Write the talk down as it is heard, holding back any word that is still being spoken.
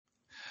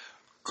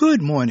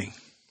Good morning.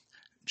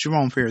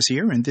 Jerome Ferris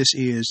here, and this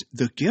is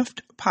the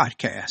Gift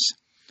Podcast.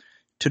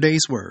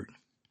 Today's word,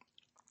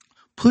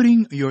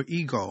 putting your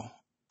ego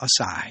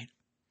aside.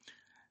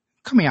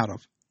 Coming out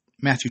of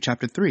Matthew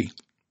chapter 3,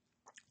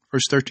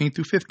 verse 13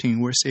 through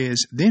 15, where it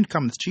says, Then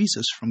cometh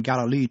Jesus from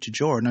Galilee to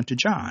Jordan unto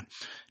John,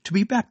 to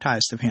be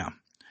baptized of him.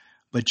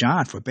 But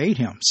John forbade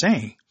him,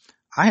 saying,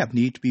 I have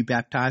need to be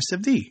baptized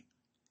of thee,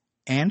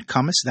 and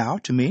comest thou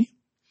to me?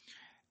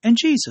 And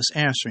Jesus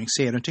answering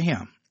said unto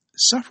him,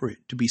 Suffer it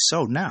to be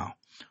so now,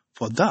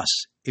 for thus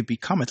it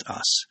becometh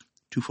us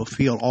to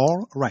fulfill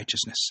all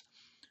righteousness.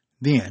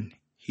 Then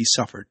he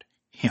suffered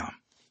him.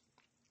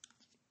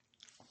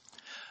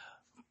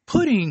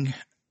 Putting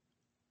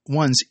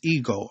one's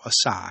ego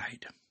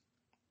aside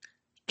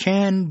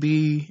can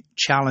be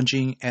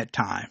challenging at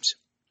times.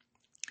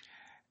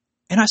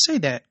 And I say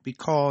that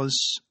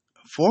because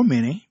for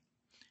many,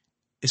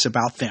 it's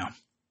about them.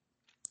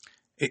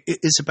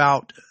 It's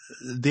about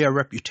their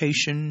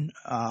reputation,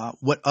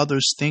 what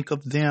others think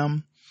of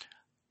them,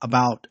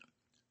 about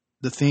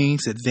the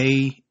things that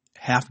they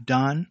have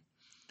done.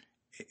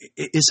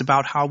 It's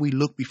about how we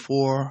look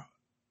before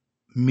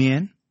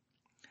men.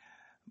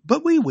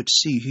 But we would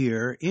see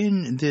here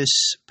in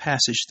this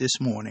passage this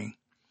morning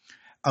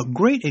a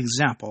great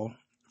example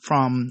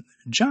from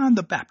John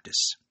the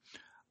Baptist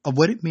of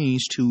what it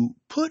means to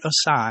put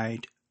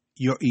aside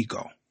your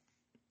ego.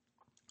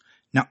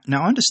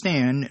 Now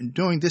understand,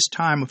 during this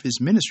time of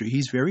his ministry,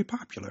 he's very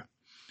popular.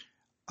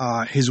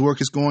 His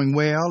work is going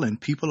well,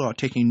 and people are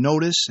taking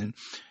notice, and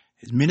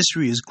his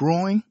ministry is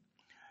growing.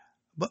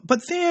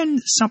 But then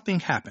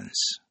something happens.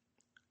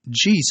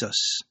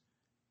 Jesus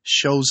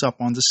shows up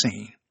on the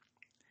scene.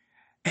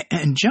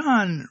 And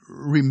John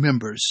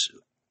remembers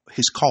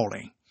his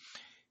calling.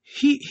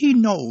 He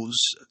knows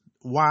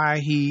why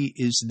he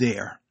is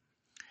there.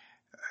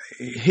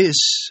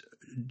 His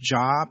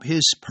job,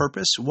 his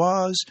purpose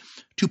was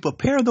to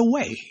prepare the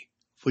way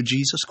for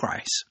Jesus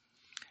Christ.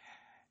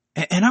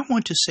 And I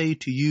want to say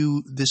to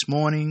you this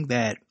morning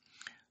that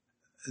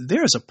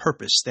there's a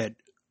purpose that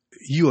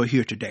you are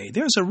here today.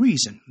 There's a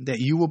reason that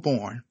you were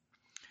born.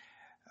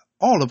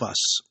 All of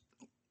us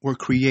were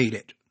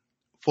created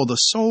for the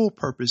sole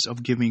purpose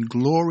of giving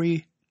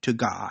glory to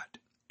God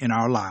in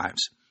our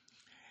lives.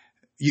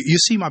 You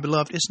see, my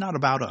beloved, it's not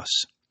about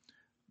us,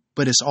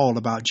 but it's all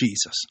about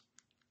Jesus.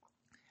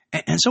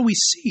 And so we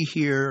see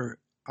here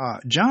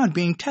John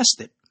being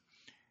tested.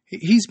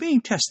 He's being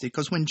tested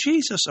because when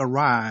Jesus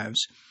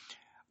arrives,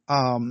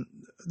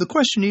 the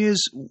question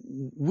is,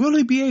 will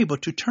he be able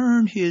to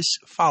turn his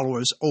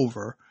followers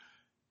over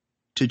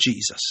to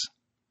Jesus?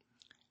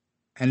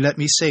 And let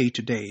me say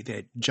today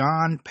that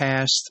John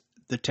passed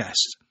the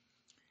test.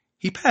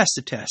 He passed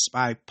the test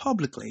by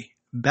publicly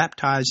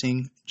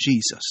baptizing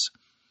Jesus.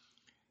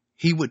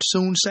 He would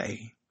soon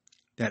say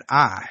that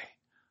I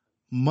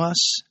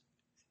must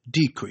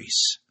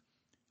decrease,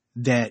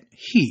 that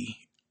he,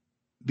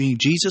 being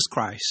Jesus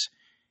Christ,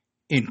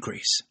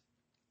 increase.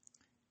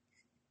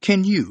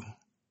 Can you,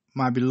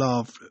 my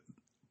beloved,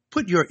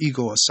 put your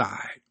ego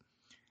aside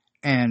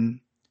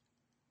and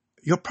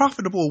your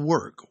profitable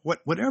work,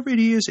 whatever it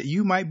is that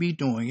you might be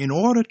doing, in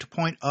order to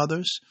point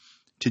others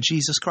to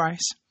Jesus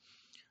Christ?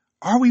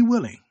 Are we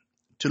willing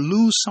to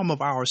lose some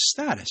of our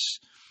status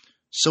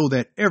so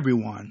that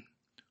everyone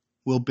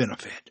will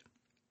benefit?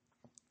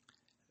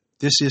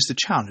 This is the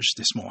challenge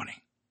this morning.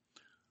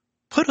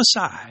 Put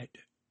aside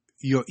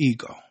your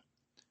ego.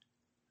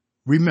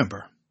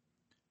 Remember,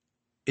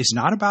 it's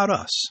not about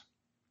us,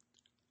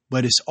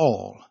 but it's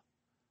all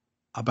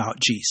about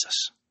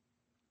Jesus.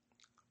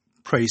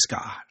 Praise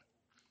God.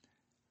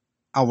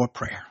 Our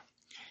prayer.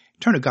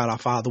 Turn to God our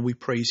Father, we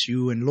praise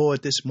you. And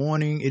Lord, this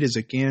morning, it is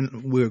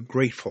again, we're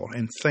grateful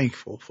and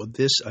thankful for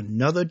this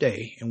another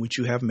day in which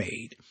you have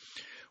made.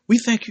 We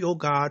thank you, O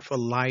God, for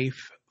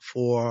life,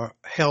 for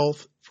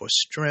health, for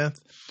strength,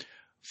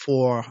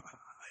 for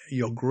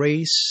your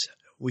grace.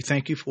 We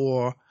thank you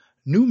for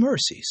new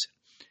mercies.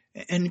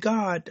 And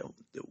God,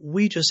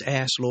 we just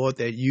ask, Lord,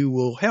 that you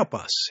will help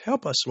us.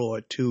 Help us,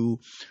 Lord, to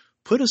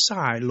put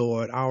aside,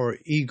 Lord, our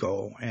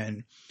ego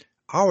and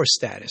our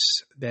status,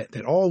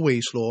 that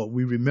always, Lord,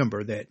 we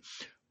remember that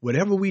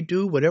whatever we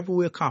do, whatever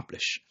we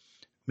accomplish,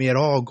 may it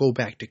all go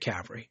back to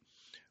Calvary.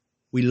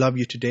 We love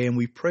you today, and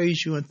we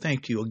praise you and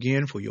thank you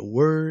again for your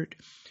word.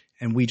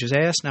 And we just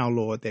ask now,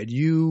 Lord, that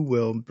you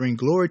will bring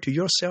glory to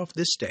yourself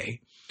this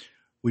day.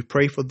 We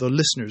pray for the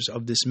listeners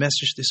of this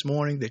message this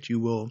morning, that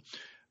you will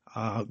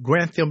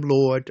grant them,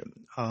 Lord,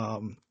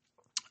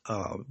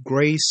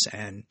 grace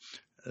and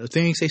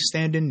things they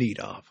stand in need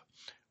of.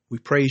 We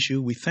praise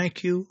you. We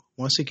thank you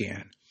once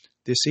again.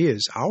 This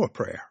is our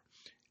prayer,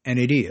 and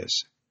it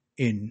is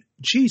in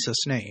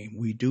Jesus' name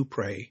we do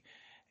pray.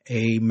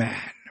 Amen.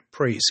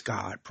 Praise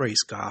God.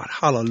 Praise God.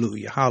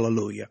 Hallelujah.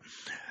 Hallelujah.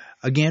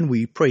 Again,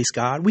 we praise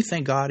God. We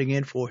thank God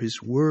again for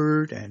his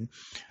word. And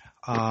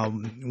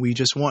we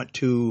just want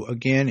to,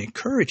 again,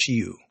 encourage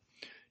you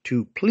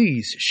to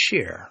please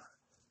share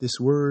this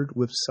word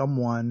with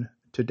someone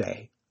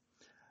today.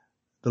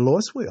 The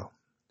Lord's will.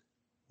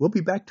 We'll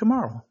be back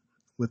tomorrow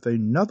with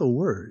another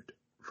word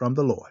from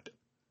the Lord.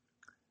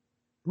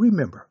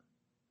 Remember,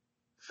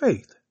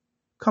 faith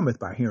cometh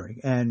by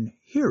hearing, and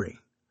hearing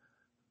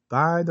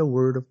by the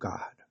word of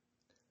God.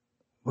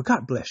 Well,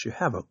 God bless you.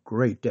 Have a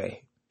great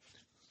day.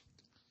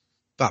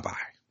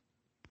 Bye-bye.